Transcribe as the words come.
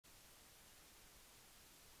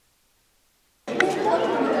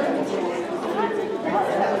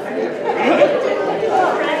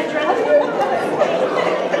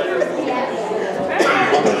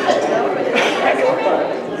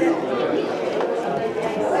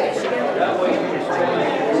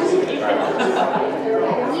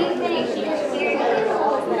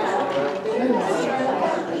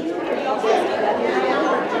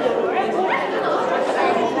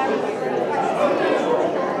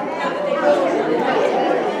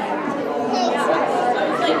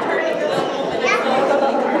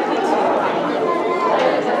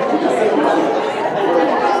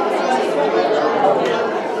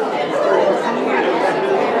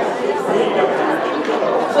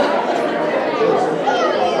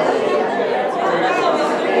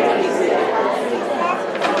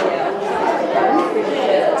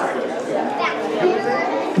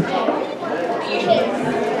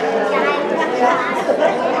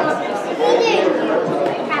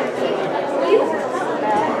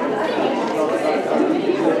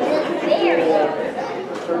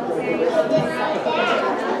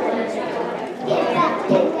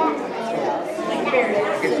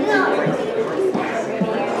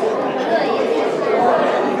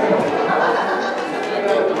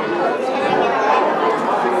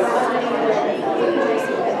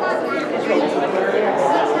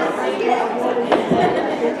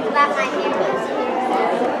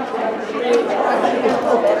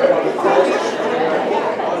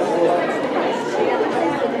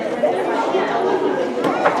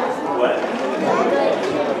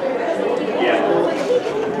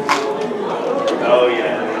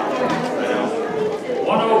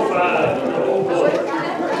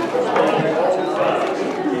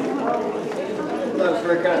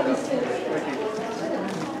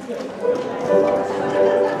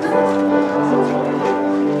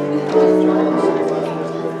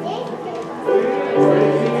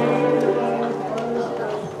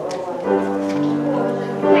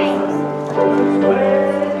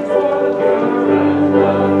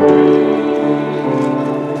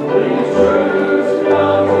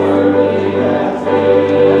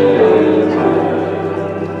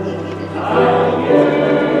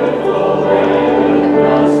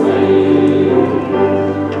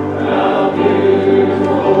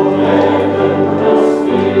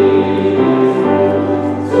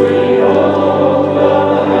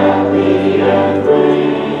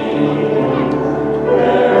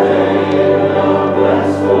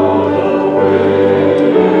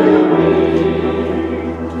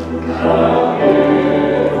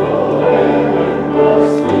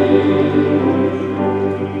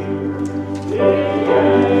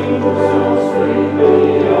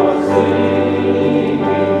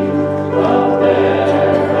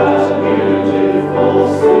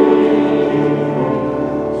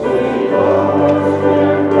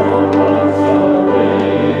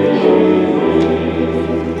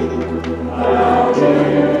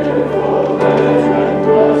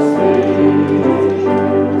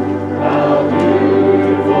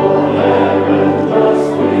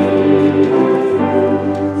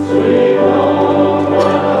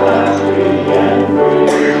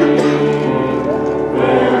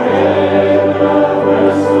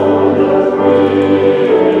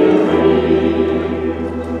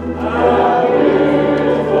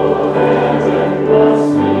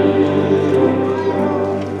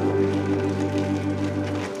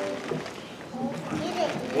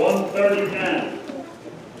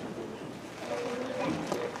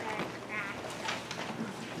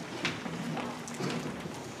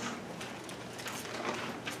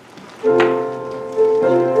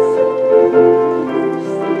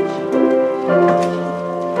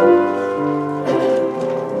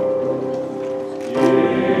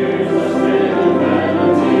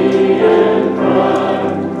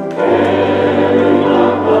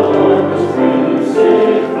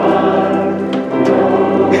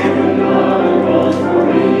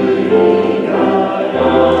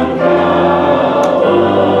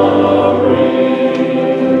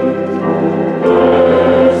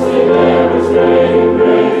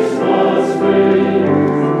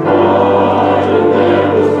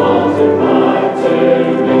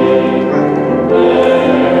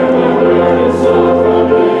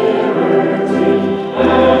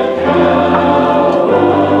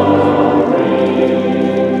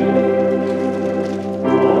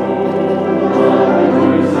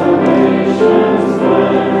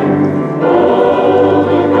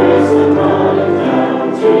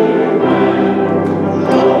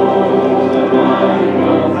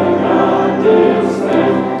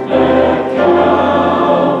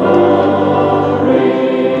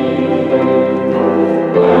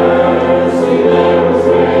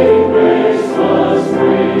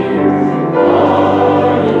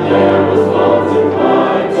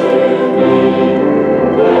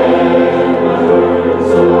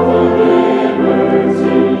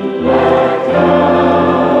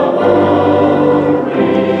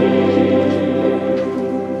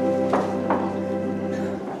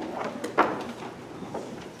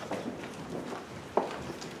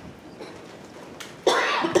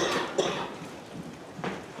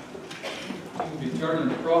Be turning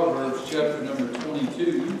to Proverbs chapter number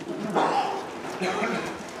 22.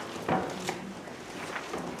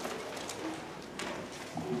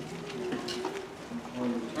 While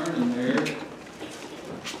you're turning there,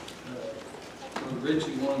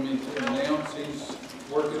 Richie wanted me to announce he's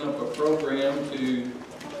working up a program to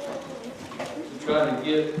try to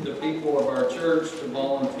get the people of our church to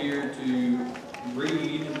volunteer to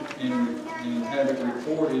read and have it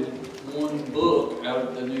recorded one book out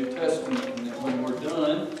of the New Testament. And that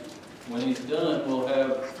when he's done, we'll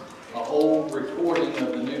have a whole recording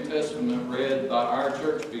of the New Testament read by our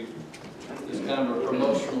church people. It's kind of a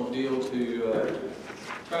promotional deal to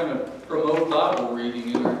trying to promote Bible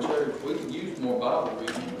reading in our church. We could use more Bible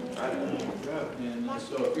reading. And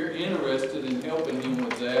so if you're interested in helping him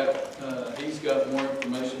with that, he's got more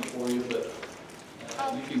information for you, but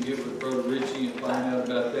you can get with Brother Richie and find out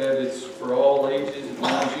about that. It's for all ages. As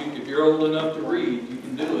long as if you're old enough to read, you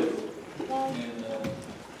can do it. And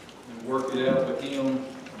work it out with him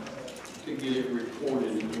to get it recorded,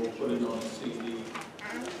 and we'll put it on a CD.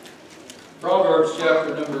 Proverbs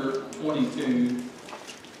chapter number 22.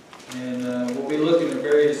 And we'll be looking at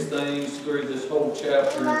various things through this whole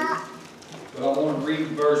chapter. But I want to read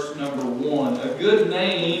verse number 1. A good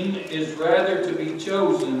name is rather to be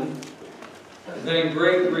chosen than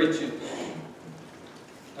great riches.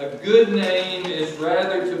 A good name is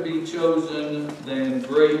rather to be chosen than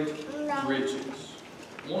great riches.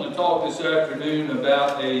 I want to talk this afternoon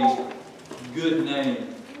about a good name.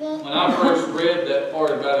 When I first read that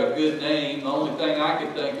part about a good name, the only thing I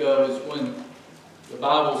could think of is when the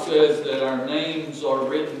Bible says that our names are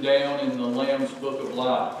written down in the Lamb's Book of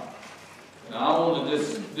Life. Now I want to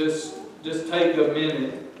just take a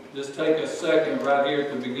minute, just take a second right here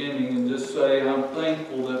at the beginning and just say I'm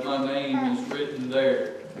thankful that my name is written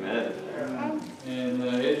there. Amen. And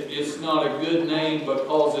it's not a good name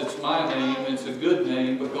because it's my name, it's a good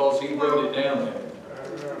name because He wrote it down there.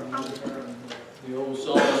 The old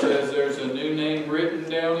song says there's a new name written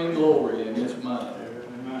down in glory and it's mine.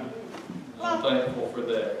 I'm thankful for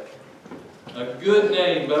that. A good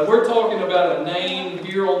name, but we're talking about a name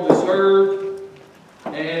here on this earth,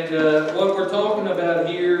 and what we're talking about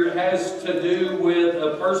here has to do with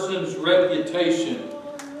a person's reputation.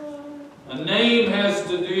 A name has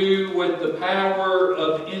to do with the power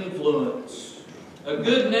of influence. A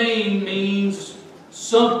good name means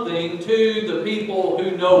something to the people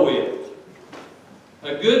who know it.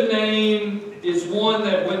 A good name is one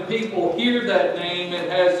that when people hear that name, it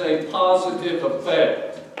has a positive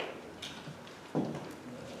effect.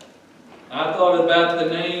 I thought about the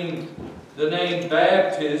name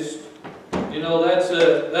Baptist. You know, that's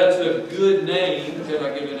a good name. Can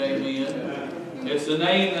I get an amen? It's a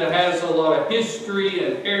name that has a lot of history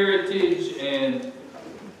and heritage and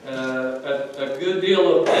a good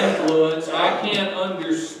deal of influence. I can't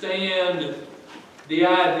understand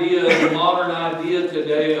the modern idea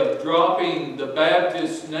today of dropping the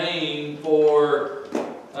Baptist name for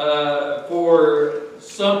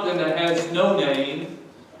something that has no name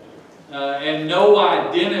and no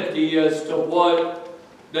identity as to what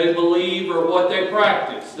they believe or what they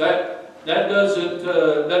practice. That doesn't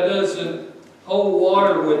hold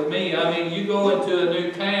water with me. I mean, you go into a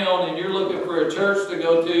new town and you're looking for a church to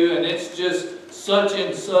go to, and it's just such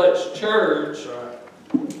and such church.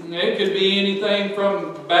 It could be anything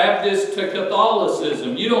from Baptist to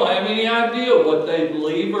Catholicism. You don't have any idea what they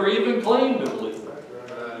believe or even claim to believe.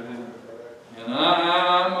 And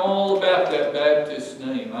I'm all about that Baptist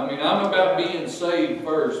name. I mean, I'm about being saved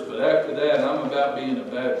first, but after that, I'm about being a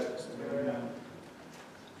Baptist.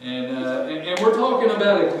 And we're talking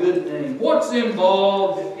about a good name. What's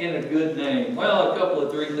involved in a good name? Well, a couple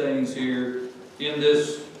of three things here in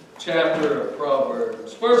this chapter of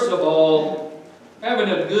Proverbs. First of all, having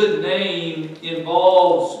a good name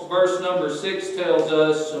involves, verse number 6 tells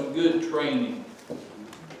us, some good training.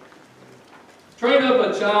 Train up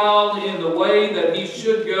a child in the way that he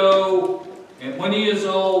should go, and when he is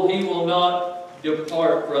old, he will not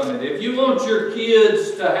depart from it. If you want your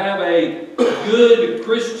kids to have a good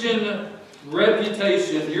Christian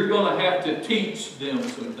reputation, you're going to have to teach them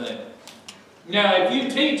some things. Now, if you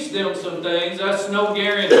teach them some things, that's no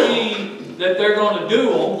guarantee that they're going to do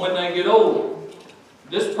them when they get older.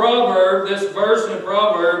 This verse in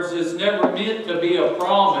Proverbs is never meant to be a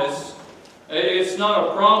promise. It's not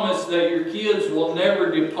a promise that your kids will never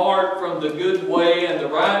depart from the good way and the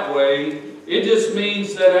right way. It just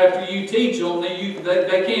means that after you teach them,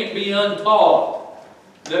 they can't be untaught.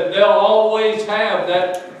 That they'll always have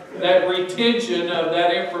that retention of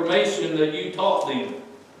that information that you taught them.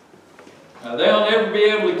 They'll never be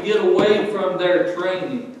able to get away from their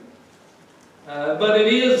training. but it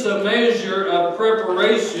is a measure of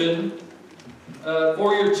preparation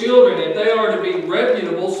for your children. If they are to be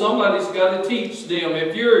reputable, somebody's got to teach them.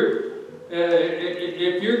 If you're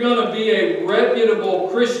going to be a reputable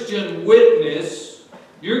Christian witness,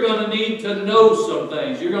 you're going to need to know some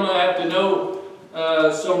things. You're going to have to know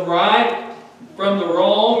some right from the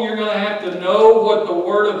wrong. You're going to have to know what the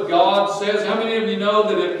Word of God says. How many of you know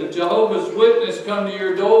that if the Jehovah's Witness come to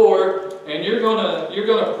your door and you're going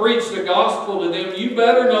to preach the gospel to them, you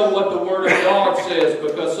better know what the Word of God says,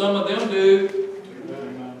 because some of them do.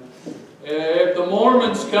 If the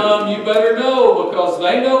Mormons come, you better know, because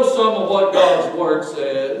they know some of what God's Word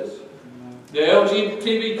says. The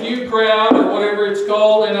LGBTQ crowd, or whatever it's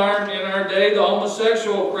called in our day, the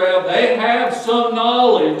homosexual crowd, they have some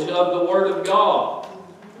knowledge of the Word of God.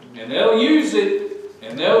 And they'll use it,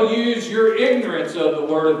 and they'll use your ignorance of the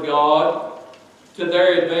Word of God to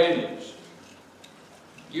their advantage.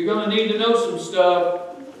 You're going to need to know some stuff.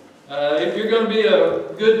 If you're going to be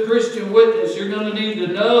a good Christian witness, you're going to need to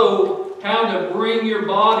know how to bring your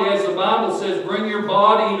body, as the Bible says, bring your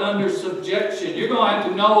body under subjection. You're going to have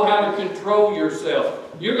to know how to control yourself.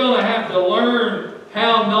 You're going to have to learn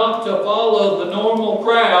how not to follow the normal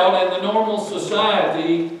crowd and the normal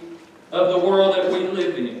society of the world that we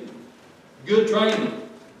live in. Good training.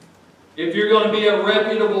 If you're going to be a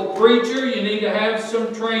reputable preacher, you need to have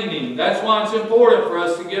some training. That's why it's important for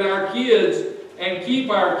us to get our kids and keep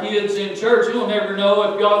our kids in church. You'll never know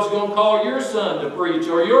if God's going to call your son to preach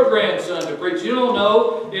or your grandson to preach. You don't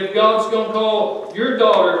know if God's going to call your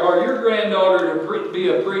daughter or your granddaughter to be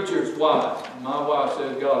a preacher's wife. My wife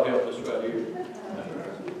says, God help us right here.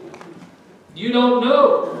 You don't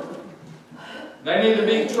know. They need to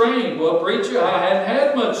be trained. Well, preacher, I hadn't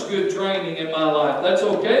had much good training in my life. That's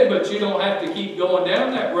okay, but you don't have to keep going down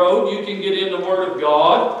that road. You can get in the Word of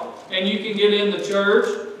God, and you can get in the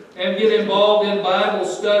church, and get involved in Bible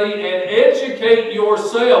study and educate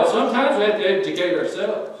yourself. Sometimes we have to educate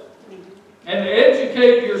ourselves. And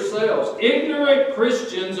educate yourselves. Ignorant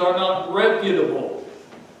Christians are not reputable.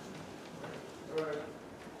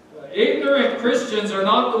 Ignorant Christians are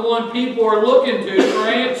not the one people are looking to for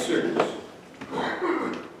answers.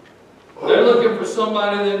 They're looking for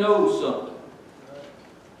somebody that knows something.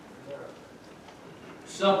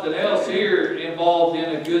 Something else here involved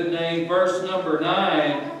in a good name. Verse number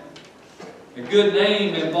 9. A good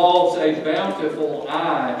name involves a bountiful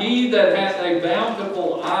eye. He that hath a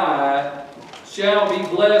bountiful eye shall be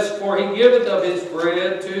blessed, for he giveth of his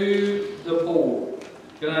bread to the poor.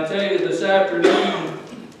 Can I tell you this afternoon,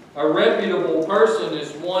 a reputable person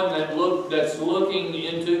is one that's looking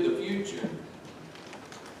into the future.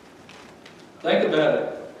 Think about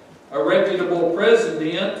it. A reputable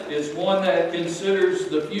president is one that considers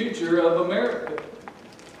the future of America.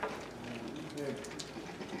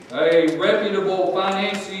 A reputable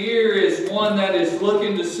financier is one that is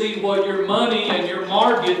looking to see what your money and your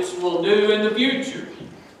markets will do in the future.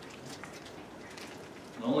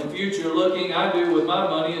 The only future looking I do with my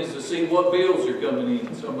money is to see what bills are coming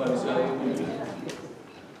in. Somebody say amen.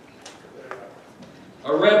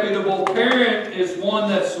 A reputable parent is one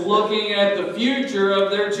that's looking at the future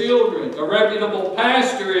of their children. A reputable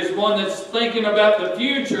pastor is one that's thinking about the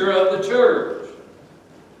future of the church.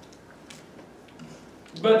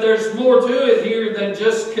 But there's more to it here than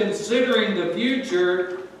just considering the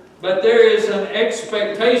future, but there is an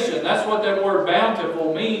expectation. That's what that word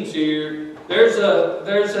bountiful means here. There's an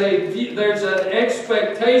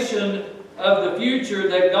expectation of the future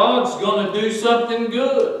that God's going to do something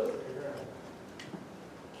good.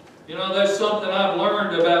 You know, that's something I've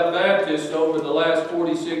learned about Baptists over the last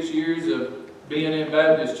 46 years of being in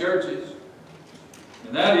Baptist churches.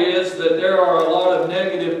 And that is that there are a lot of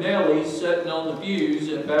negative Nellies sitting on the pews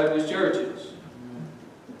in Baptist churches.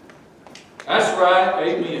 That's right.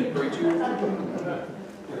 Amen, preacher.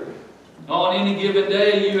 On any given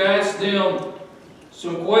day, you ask them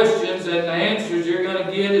some questions, and the answers you're going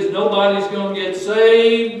to get is nobody's going to get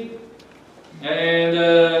saved, and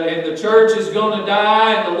the church is going to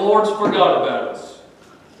die, and the Lord's forgot about us.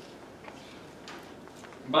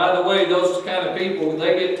 By the way, those kind of people,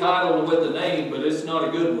 they get titled with a name, but it's not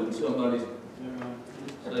a good one. Somebody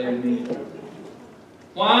say amen.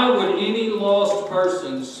 Why would any lost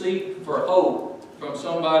person seek for hope from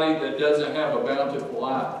somebody that doesn't have a bountiful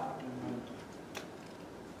eye?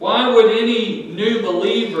 Why would any new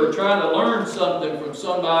believer try to learn something from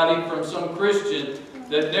somebody, from some Christian,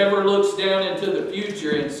 that never looks down into the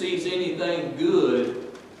future and sees anything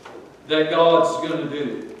good that God's going to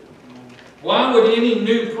do? Why would any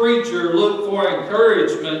new preacher look for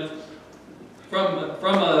encouragement from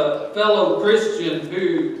a fellow Christian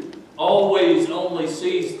who always only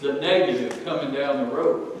sees the negative coming down the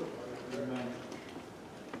road.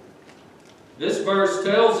 This verse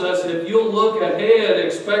tells us if you'll look ahead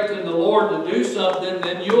expecting the Lord to do something,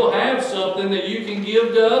 then you'll have something that you can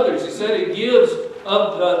give to others. He said He gives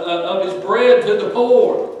of His bread to the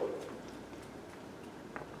poor.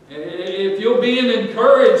 If you'll be an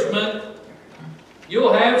encouragement,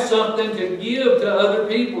 you'll have something to give to other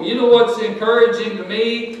people. You know what's encouraging to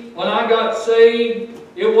me? When I got saved,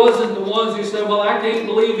 it wasn't the ones who said, well, I can't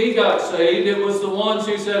believe he got saved. It was the ones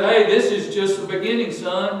who said, hey, this is just the beginning,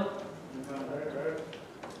 son.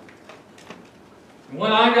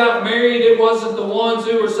 When I got married, it wasn't the ones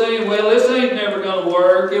who were saying, well, this ain't never going to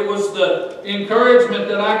work. It was the encouragement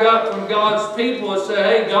that I got from God's people that say,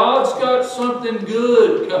 hey, God's got something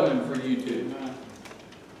good coming for you too.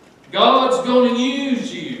 God's going to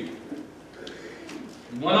use you.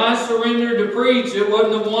 When I surrendered to preach, it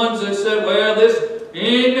wasn't the ones that said, well, this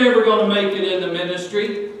ain't never going to make it in the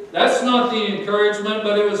ministry. That's not the encouragement,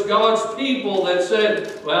 but it was God's people that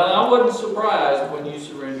said, well, I wasn't surprised when you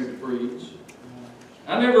surrendered to preach.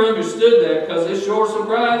 I never understood that because it sure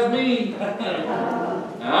surprised me.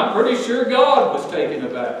 I'm pretty sure God was taken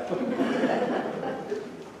aback.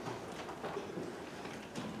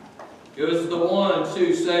 It was the ones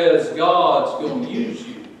who says God's going to use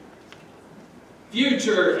you.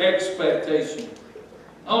 Future expectation.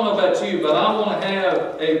 I don't know about you, but I want to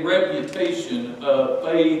have a reputation of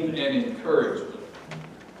faith and encouragement,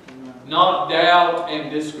 not doubt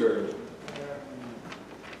and discouragement.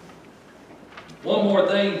 One more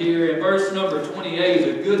thing here, in verse number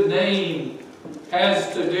 28, a good name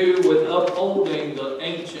has to do with upholding the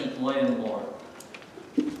ancient landmark.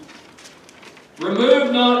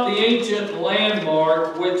 Remove not the ancient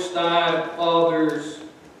landmark which thy fathers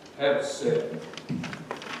have set.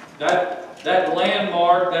 That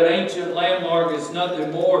landmark, that ancient landmark is nothing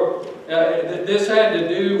more. This had to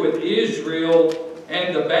do with Israel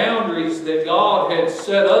and the boundaries that God had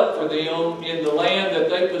set up for them in the land that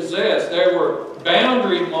they possessed. There were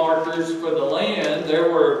boundary markers for the land. There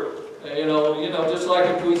were, you know, just like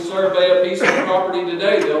if we survey a piece of property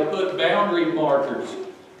today, they'll put boundary markers.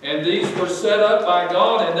 And these were set up by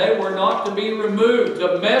God, and they were not to be removed.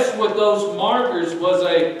 To mess with those markers was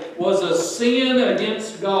a sin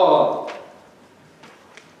against God.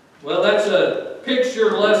 Well, that's a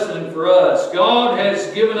picture lesson for us. God has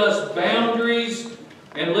given us boundaries.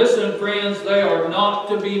 And listen, friends, they are not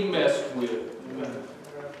to be messed with. Amen.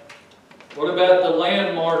 What about the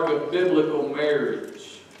landmark of biblical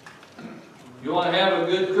marriage? You want to have a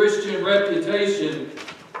good Christian reputation,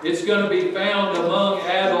 it's going to be found among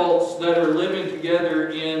adults that are living together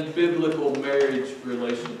in biblical marriage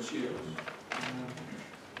relationships.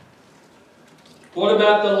 What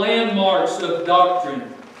about the landmarks of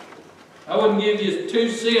doctrine? I wouldn't give you 2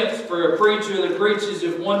 cents for a preacher that preaches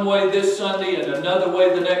it one way this Sunday and another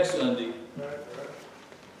way the next Sunday.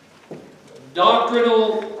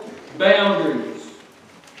 Doctrinal boundaries.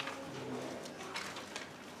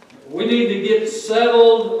 We need to get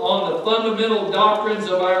settled on the fundamental doctrines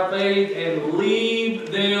of our faith and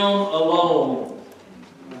leave them alone.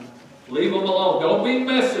 Leave them alone. Don't be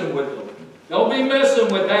messing with them. Don't be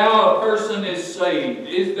messing with how a person is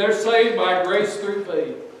saved. They're saved by grace through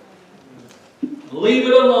faith. Leave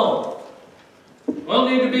it alone. We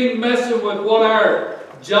don't need to be messing with what our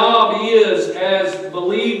job is as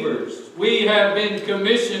believers. We have been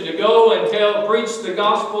commissioned to go and preach the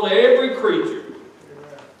gospel to every creature.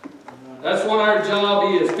 That's what our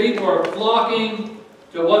job is. People are flocking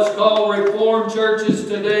to what's called Reformed churches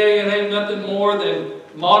today. It ain't nothing more than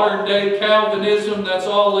modern day Calvinism. That's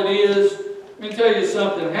all it is. Let me tell you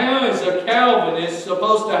something. How is a Calvinist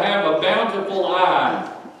supposed to have a bountiful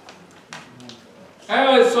eye?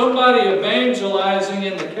 How is somebody evangelizing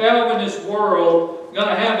in the Calvinist world going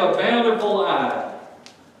to have a bountiful eye?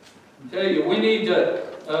 I tell you, we need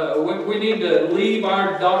to leave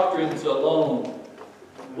our doctrines alone.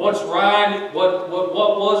 What's right, what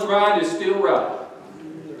was right is still right.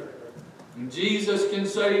 And Jesus can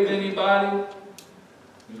save anybody.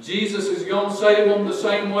 And Jesus is going to save them the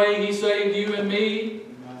same way He saved you and me.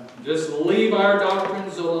 Just leave our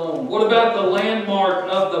doctrines alone. What about the landmark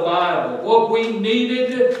of the Bible? What we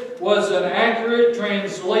needed was an accurate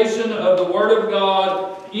translation of the Word of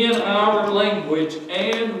God in our language,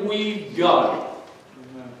 and we got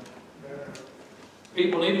it.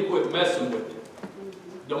 People need to quit messing with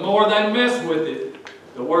it. The more they mess with it,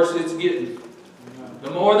 the worse it's getting.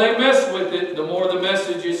 The more they mess with it, the more the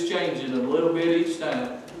message is changing a little bit each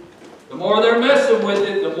time. The more they're messing with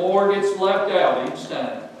it, the more gets left out each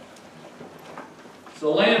time.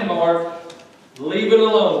 So landmark, leave it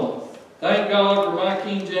alone. Thank God for my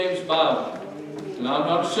King James Bible. And I'm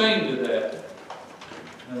not ashamed of that.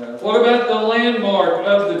 What about the landmark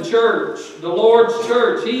of the church, the Lord's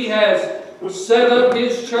church? He has set up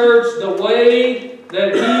His church the way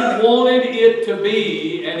that He wanted it to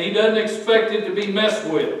be, and He doesn't expect it to be messed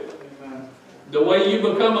with. The way you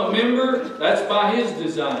become a member, that's by His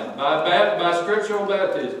design, by scriptural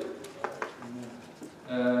baptism.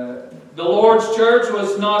 The Lord's church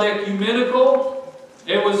was not ecumenical.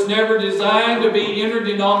 It was never designed to be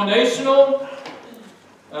interdenominational.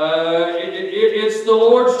 It's the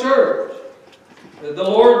Lord's church. The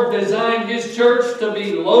Lord designed His church to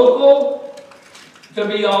be local, to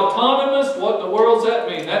be autonomous. What in the world does that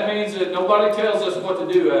mean? That means that nobody tells us what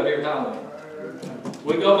to do out here in Highland.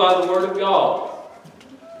 We go by the Word of God.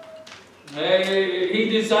 He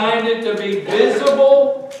designed it to be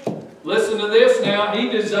visible. Listen to this now. He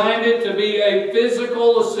designed it to be a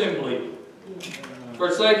physical assembly,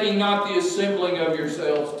 forsaking not the assembling of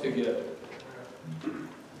yourselves together.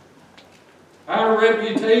 Our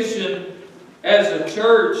reputation as a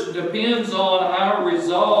church depends on our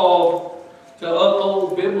resolve to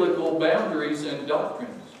uphold biblical boundaries and doctrines.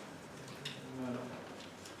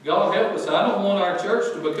 God help us. I don't want our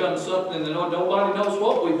church to become something that nobody knows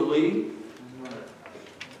what we believe.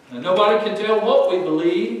 And nobody can tell what we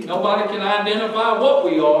believe. Nobody can identify what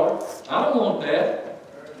we are. I don't want that.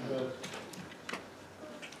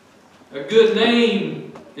 A good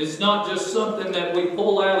name is not just something that we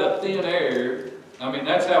pull out of thin air. I mean,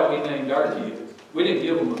 that's how we named our kids. We didn't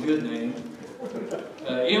give them a good name.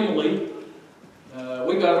 Emily,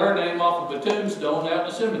 we got her name off of a tombstone out in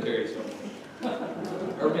the cemetery somewhere.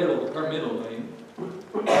 Her middle name.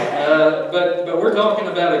 But we're talking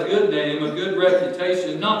about a good name, a good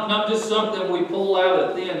reputation, not just something we pull out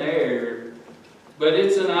of thin air, but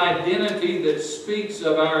it's an identity that speaks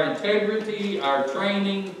of our integrity, our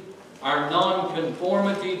training, our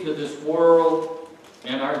non-conformity to this world,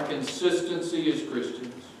 and our consistency as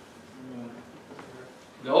Christians.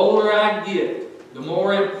 The older I get, the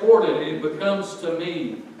more important it becomes to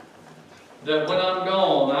me that when I'm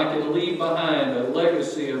gone, I can leave behind a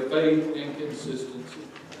legacy of faith and consistency.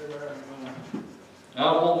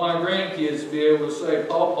 I want my grandkids to be able to say,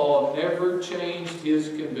 Papa never changed his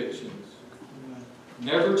convictions.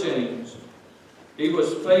 Never changed. He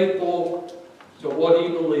was faithful to what he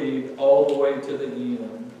believed all the way to the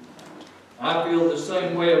end. I feel the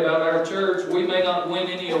same way about our church. We may not win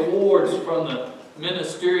any awards from the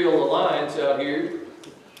Ministerial Alliance out here,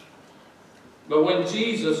 but when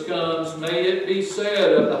Jesus comes, may it be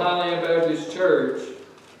said of the Highland Baptist Church,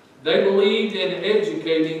 they believed in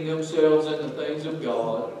educating themselves in the things of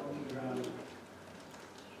God.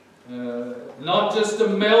 Not just a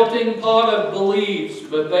melting pot of beliefs,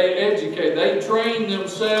 but they train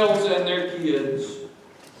themselves and their kids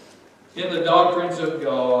in the doctrines of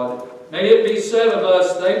God. May it be said of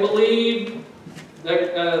us, they believed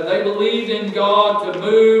in God to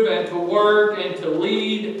move and to work and to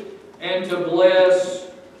lead and to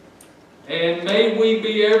bless. And may we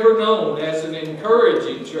be ever known as an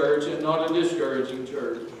encouraging church and not a discouraging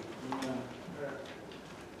church.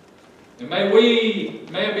 And may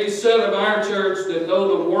it be said of our church that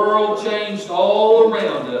though the world changed all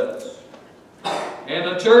around us, and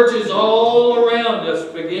the churches all around us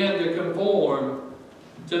began to conform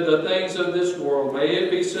to the things of this world, may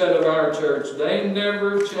it be said of our church, they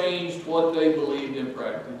never changed what they believed and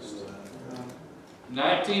practiced.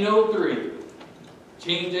 1903,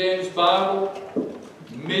 King James Bible,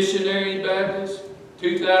 Missionary Baptist.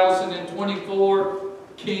 2024,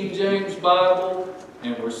 King James Bible,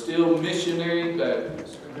 and we're still Missionary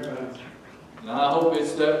Baptist. And I hope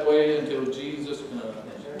it's that way until Jesus comes.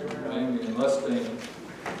 Amen. Let's stand.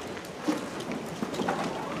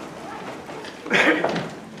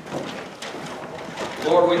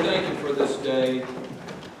 Lord, we thank you for this day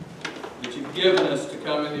that you've given us to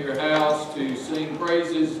come into your house to sing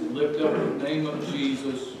praises and lift up the name of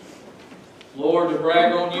Jesus. Lord, to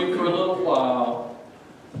brag on you for a little while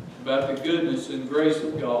about the goodness and grace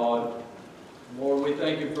of God. Lord, we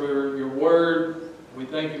thank you for your word. We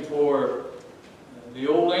thank you for the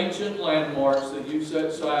old ancient landmarks that you've set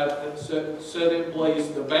in place,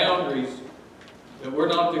 the boundaries that we're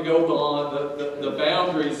not to go beyond, the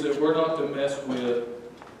boundaries that we're not to mess with.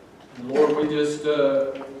 And Lord, we just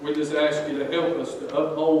ask you to help us to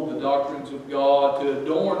uphold the doctrines of God, to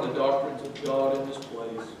adorn the doctrines of God in this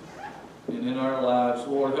place and in our lives.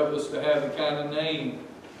 Lord, help us to have the kind of name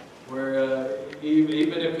where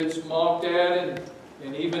even if it's mocked at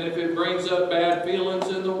and even if it brings up bad feelings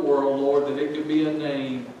in the world, Lord, that it could be a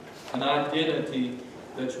name, an identity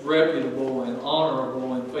that's reputable and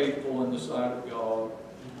honorable and faithful in the sight of God.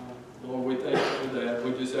 Lord, we thank you for that.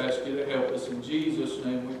 We just ask you to help us. In Jesus'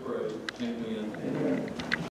 name we pray. Amen. Amen.